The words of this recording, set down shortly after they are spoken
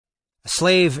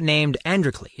slave named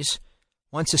Androcles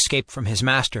once escaped from his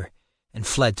master and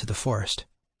fled to the forest.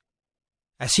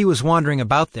 As he was wandering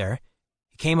about there,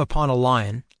 he came upon a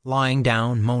lion lying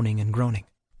down, moaning and groaning.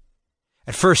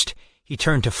 At first he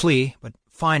turned to flee, but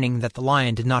finding that the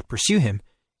lion did not pursue him,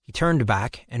 he turned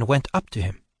back and went up to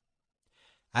him.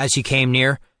 As he came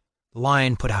near, the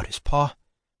lion put out his paw,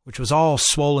 which was all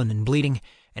swollen and bleeding,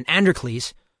 and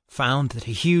Androcles found that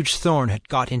a huge thorn had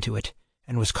got into it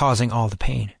and was causing all the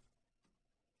pain.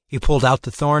 He pulled out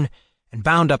the thorn and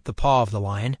bound up the paw of the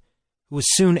lion, who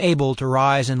was soon able to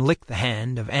rise and lick the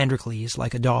hand of Androcles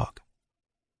like a dog.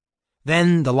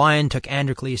 Then the lion took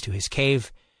Androcles to his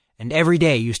cave, and every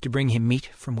day used to bring him meat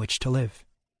from which to live.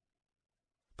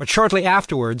 But shortly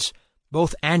afterwards,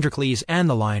 both Androcles and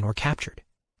the lion were captured,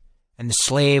 and the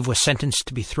slave was sentenced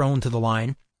to be thrown to the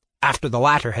lion after the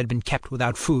latter had been kept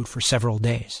without food for several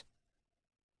days.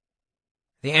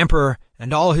 The emperor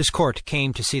and all his court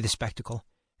came to see the spectacle,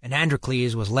 and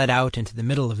Androcles was led out into the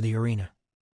middle of the arena.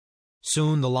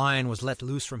 Soon the lion was let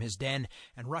loose from his den,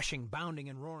 and rushing, bounding,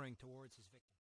 and roaring towards his victim.